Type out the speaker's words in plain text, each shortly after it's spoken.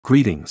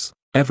Greetings,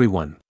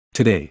 everyone.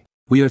 Today,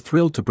 we are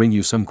thrilled to bring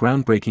you some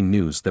groundbreaking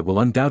news that will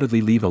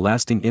undoubtedly leave a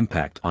lasting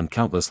impact on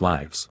countless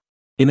lives.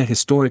 In a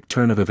historic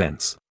turn of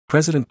events,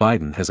 President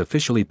Biden has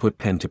officially put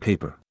pen to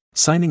paper,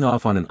 signing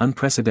off on an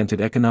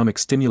unprecedented economic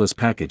stimulus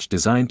package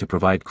designed to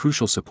provide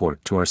crucial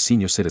support to our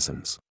senior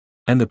citizens.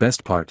 And the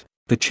best part,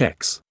 the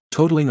checks,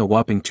 totaling a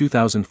whopping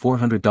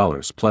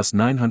 $2,400 plus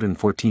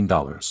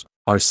 $914,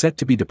 are set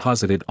to be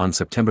deposited on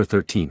September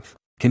 13th.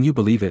 Can you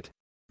believe it?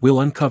 We'll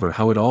uncover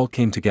how it all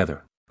came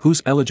together,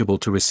 who's eligible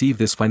to receive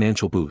this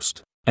financial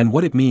boost, and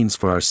what it means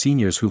for our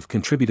seniors who've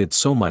contributed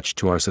so much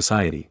to our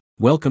society.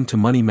 Welcome to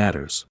Money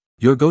Matters,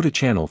 your go-to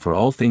channel for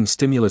all things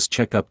stimulus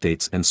check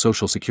updates and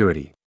Social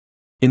Security.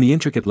 In the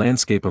intricate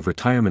landscape of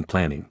retirement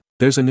planning,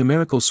 there's a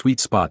numerical sweet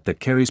spot that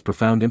carries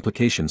profound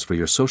implications for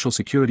your Social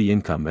Security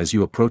income as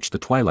you approach the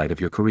twilight of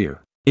your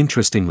career.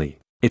 Interestingly,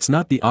 it's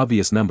not the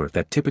obvious number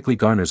that typically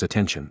garners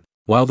attention.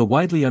 While the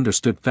widely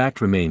understood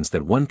fact remains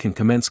that one can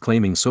commence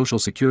claiming Social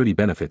Security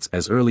benefits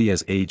as early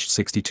as age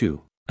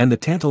 62, and the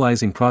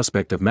tantalizing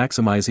prospect of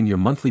maximizing your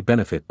monthly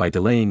benefit by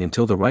delaying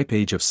until the ripe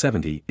age of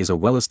 70 is a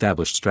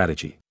well-established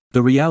strategy,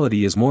 the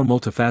reality is more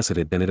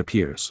multifaceted than it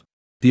appears.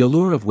 The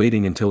allure of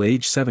waiting until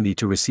age 70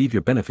 to receive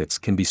your benefits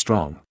can be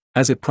strong,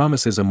 as it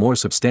promises a more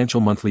substantial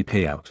monthly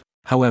payout.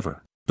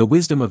 However, the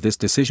wisdom of this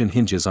decision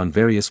hinges on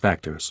various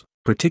factors,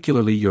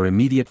 particularly your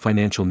immediate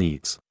financial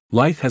needs.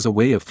 Life has a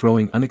way of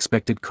throwing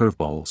unexpected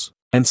curveballs,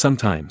 and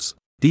sometimes,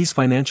 these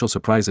financial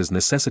surprises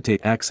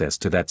necessitate access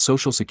to that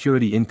Social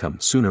Security income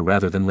sooner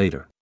rather than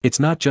later.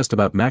 It's not just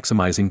about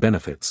maximizing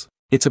benefits,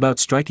 it's about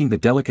striking the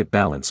delicate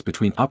balance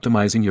between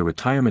optimizing your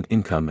retirement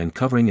income and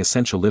covering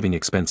essential living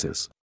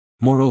expenses.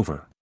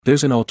 Moreover,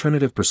 there's an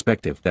alternative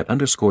perspective that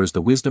underscores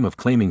the wisdom of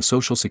claiming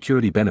Social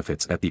Security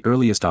benefits at the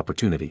earliest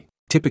opportunity,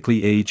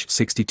 typically age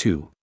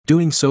 62.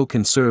 Doing so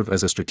can serve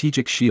as a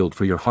strategic shield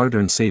for your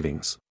hard-earned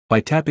savings. By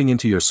tapping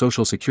into your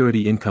Social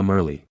Security income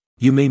early,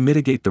 you may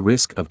mitigate the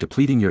risk of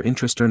depleting your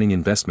interest-earning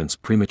investments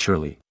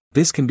prematurely.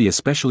 This can be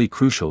especially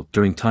crucial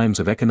during times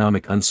of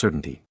economic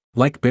uncertainty,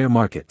 like bear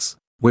markets,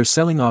 where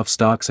selling off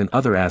stocks and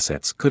other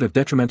assets could have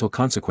detrimental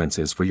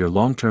consequences for your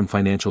long-term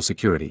financial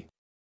security.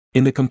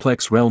 In the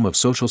complex realm of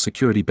Social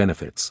Security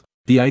benefits,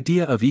 the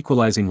idea of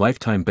equalizing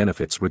lifetime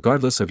benefits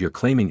regardless of your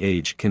claiming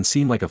age can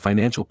seem like a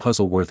financial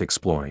puzzle worth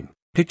exploring.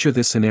 Picture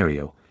this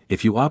scenario.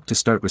 If you opt to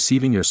start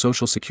receiving your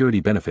Social Security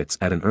benefits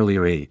at an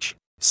earlier age,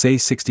 say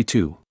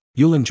 62,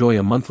 you'll enjoy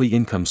a monthly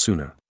income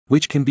sooner,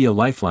 which can be a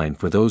lifeline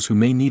for those who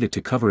may need it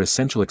to cover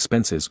essential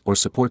expenses or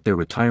support their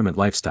retirement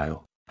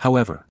lifestyle.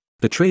 However,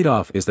 the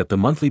trade-off is that the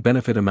monthly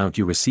benefit amount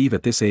you receive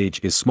at this age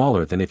is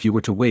smaller than if you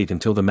were to wait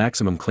until the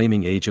maximum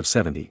claiming age of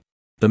 70.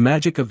 The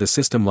magic of the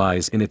system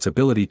lies in its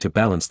ability to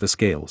balance the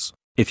scales.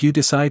 If you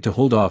decide to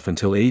hold off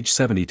until age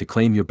 70 to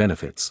claim your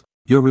benefits,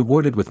 you're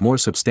rewarded with more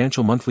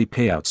substantial monthly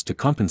payouts to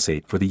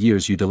compensate for the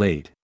years you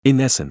delayed. In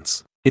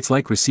essence, it's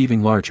like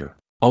receiving larger,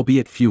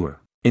 albeit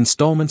fewer,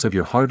 installments of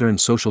your hard-earned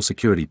Social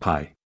Security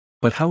pie.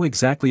 But how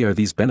exactly are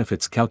these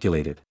benefits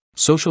calculated?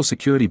 Social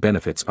Security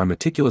benefits are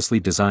meticulously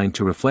designed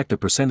to reflect a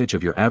percentage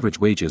of your average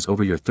wages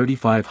over your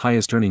 35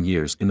 highest-earning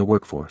years in the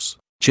workforce.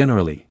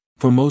 Generally,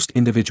 for most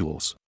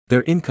individuals,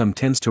 their income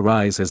tends to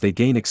rise as they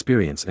gain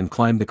experience and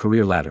climb the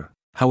career ladder.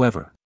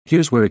 However,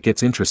 here's where it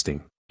gets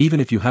interesting. Even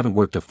if you haven't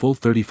worked a full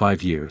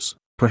 35 years,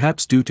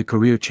 perhaps due to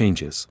career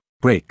changes,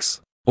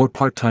 breaks, or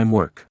part-time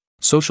work,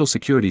 Social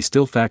Security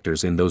still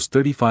factors in those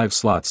 35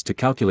 slots to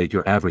calculate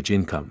your average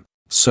income.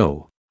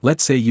 So,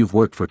 let's say you've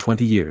worked for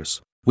 20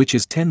 years, which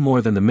is 10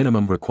 more than the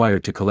minimum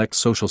required to collect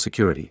Social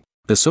Security.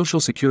 The Social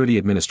Security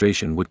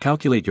Administration would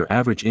calculate your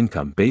average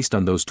income based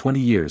on those 20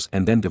 years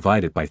and then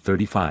divide it by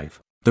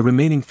 35. The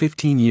remaining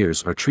 15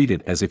 years are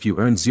treated as if you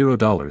earned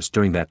 $0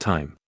 during that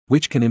time,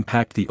 which can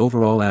impact the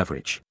overall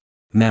average.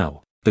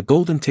 Now, the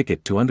golden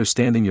ticket to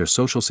understanding your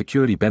Social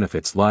Security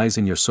benefits lies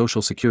in your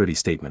Social Security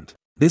statement.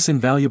 This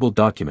invaluable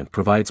document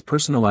provides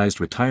personalized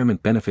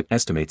retirement benefit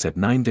estimates at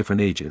 9 different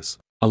ages,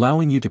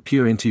 allowing you to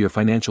peer into your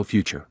financial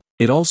future.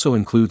 It also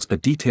includes a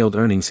detailed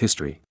earnings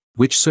history,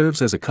 which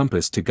serves as a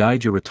compass to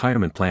guide your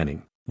retirement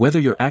planning, whether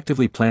you're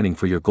actively planning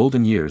for your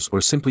golden years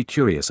or simply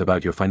curious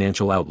about your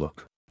financial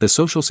outlook. The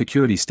Social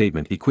Security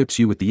statement equips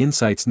you with the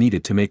insights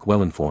needed to make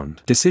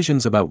well-informed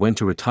decisions about when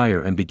to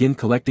retire and begin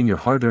collecting your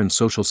hard-earned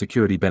Social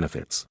Security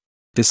benefits.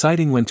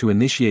 Deciding when to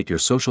initiate your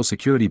Social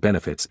Security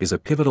benefits is a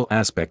pivotal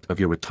aspect of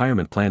your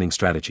retirement planning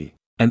strategy,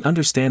 and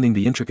understanding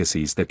the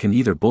intricacies that can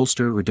either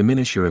bolster or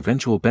diminish your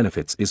eventual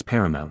benefits is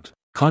paramount.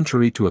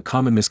 Contrary to a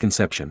common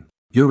misconception,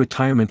 your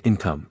retirement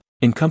income,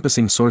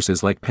 encompassing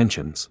sources like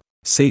pensions,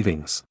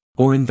 savings,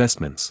 or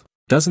investments,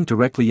 doesn't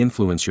directly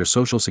influence your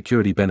Social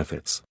Security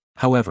benefits.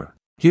 However,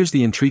 here's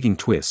the intriguing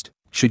twist: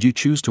 should you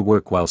choose to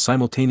work while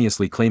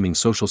simultaneously claiming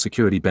Social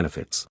Security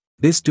benefits,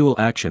 this dual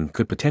action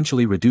could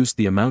potentially reduce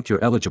the amount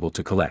you're eligible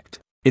to collect.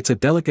 It's a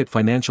delicate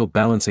financial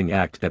balancing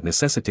act that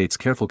necessitates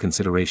careful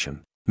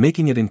consideration,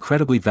 making it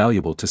incredibly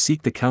valuable to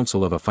seek the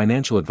counsel of a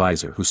financial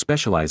advisor who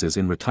specializes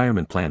in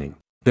retirement planning.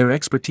 Their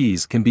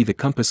expertise can be the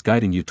compass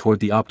guiding you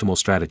toward the optimal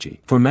strategy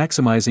for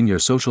maximizing your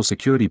Social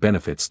Security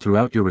benefits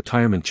throughout your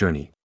retirement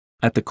journey.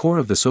 At the core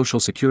of the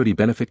Social Security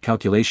benefit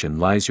calculation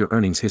lies your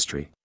earnings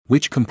history,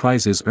 which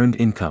comprises earned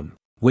income,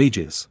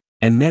 wages,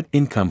 and net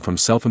income from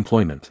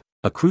self-employment.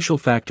 A crucial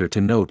factor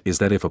to note is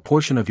that if a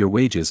portion of your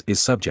wages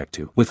is subject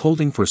to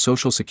withholding for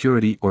Social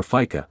Security or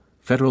FICA,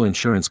 Federal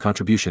Insurance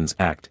Contributions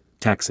Act,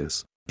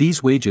 taxes,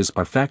 these wages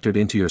are factored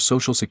into your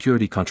Social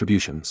Security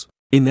contributions.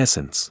 In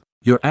essence,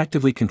 you're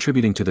actively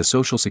contributing to the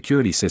Social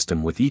Security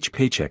system with each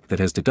paycheck that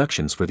has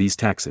deductions for these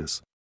taxes.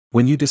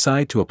 When you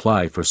decide to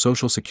apply for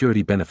Social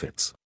Security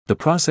benefits, the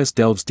process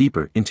delves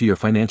deeper into your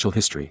financial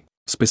history,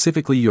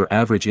 specifically your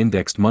average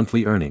indexed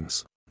monthly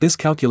earnings. This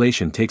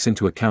calculation takes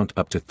into account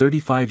up to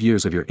 35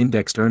 years of your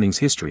indexed earnings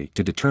history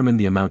to determine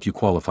the amount you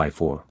qualify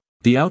for.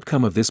 The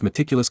outcome of this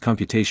meticulous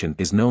computation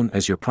is known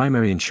as your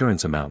primary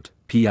insurance amount,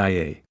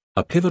 PIA,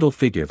 a pivotal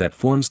figure that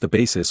forms the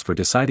basis for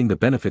deciding the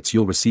benefits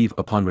you'll receive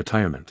upon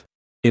retirement.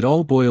 It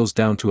all boils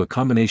down to a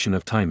combination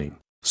of timing,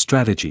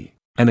 strategy,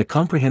 and a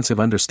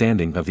comprehensive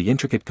understanding of the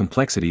intricate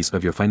complexities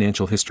of your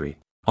financial history.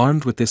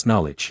 Armed with this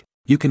knowledge,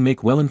 you can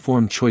make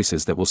well-informed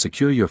choices that will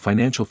secure your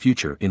financial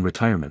future in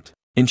retirement,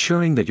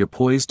 ensuring that you're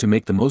poised to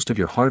make the most of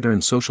your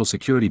hard-earned Social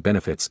Security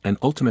benefits and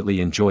ultimately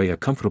enjoy a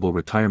comfortable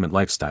retirement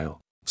lifestyle.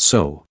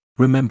 So,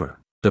 remember,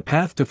 the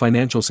path to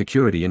financial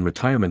security in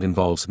retirement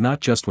involves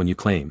not just when you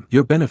claim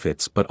your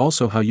benefits but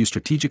also how you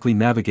strategically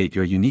navigate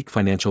your unique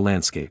financial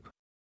landscape.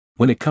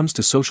 When it comes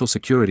to Social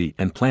Security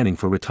and planning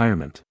for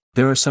retirement,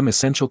 there are some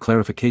essential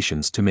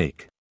clarifications to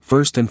make.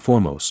 First and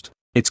foremost,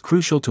 it's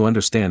crucial to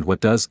understand what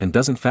does and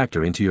doesn't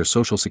factor into your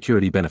Social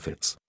Security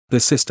benefits. The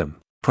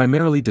system,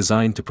 primarily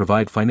designed to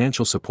provide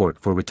financial support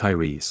for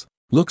retirees,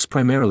 looks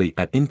primarily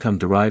at income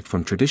derived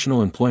from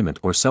traditional employment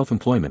or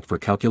self-employment for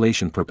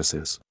calculation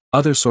purposes.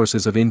 Other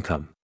sources of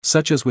income,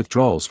 such as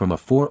withdrawals from a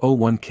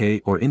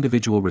 401k or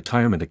individual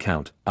retirement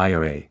account,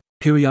 IRA,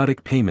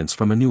 periodic payments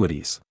from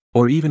annuities,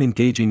 or even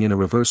engaging in a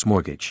reverse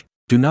mortgage,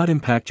 do not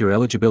impact your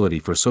eligibility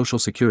for Social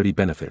Security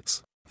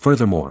benefits.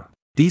 Furthermore,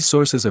 these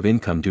sources of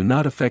income do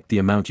not affect the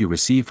amount you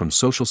receive from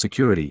Social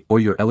Security or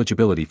your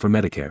eligibility for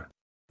Medicare.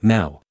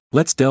 Now,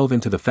 let's delve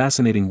into the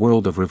fascinating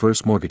world of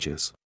reverse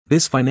mortgages.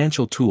 This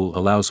financial tool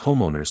allows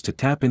homeowners to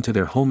tap into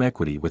their home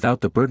equity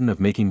without the burden of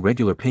making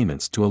regular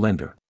payments to a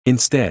lender.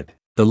 Instead,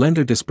 the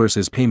lender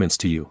disperses payments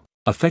to you,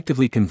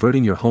 effectively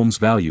converting your home's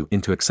value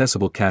into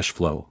accessible cash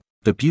flow.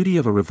 The beauty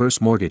of a reverse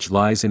mortgage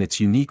lies in its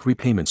unique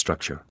repayment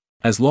structure.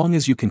 As long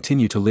as you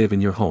continue to live in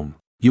your home,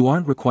 you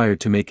aren't required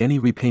to make any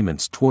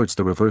repayments towards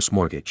the reverse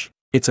mortgage.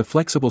 It's a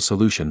flexible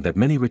solution that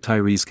many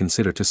retirees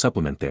consider to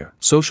supplement their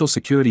Social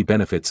Security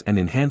benefits and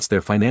enhance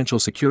their financial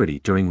security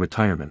during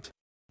retirement.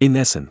 In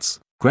essence,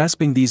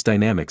 grasping these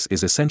dynamics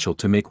is essential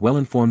to make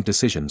well-informed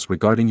decisions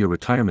regarding your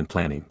retirement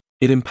planning.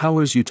 It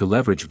empowers you to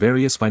leverage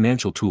various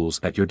financial tools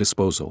at your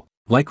disposal,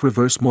 like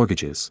reverse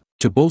mortgages,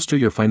 to bolster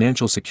your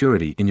financial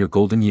security in your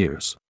golden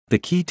years. The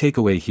key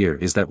takeaway here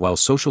is that while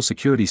Social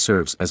Security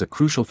serves as a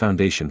crucial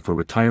foundation for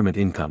retirement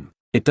income,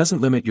 it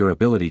doesn't limit your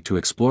ability to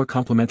explore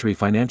complementary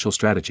financial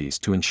strategies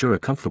to ensure a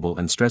comfortable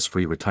and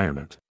stress-free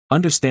retirement.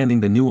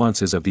 Understanding the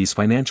nuances of these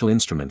financial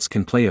instruments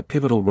can play a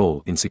pivotal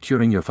role in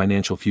securing your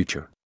financial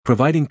future,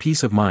 providing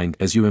peace of mind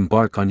as you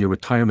embark on your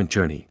retirement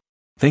journey.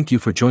 Thank you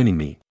for joining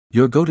me,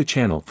 your go-to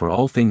channel for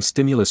all things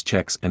stimulus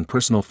checks and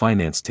personal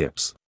finance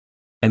tips.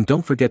 And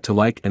don't forget to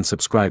like and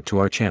subscribe to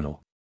our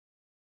channel.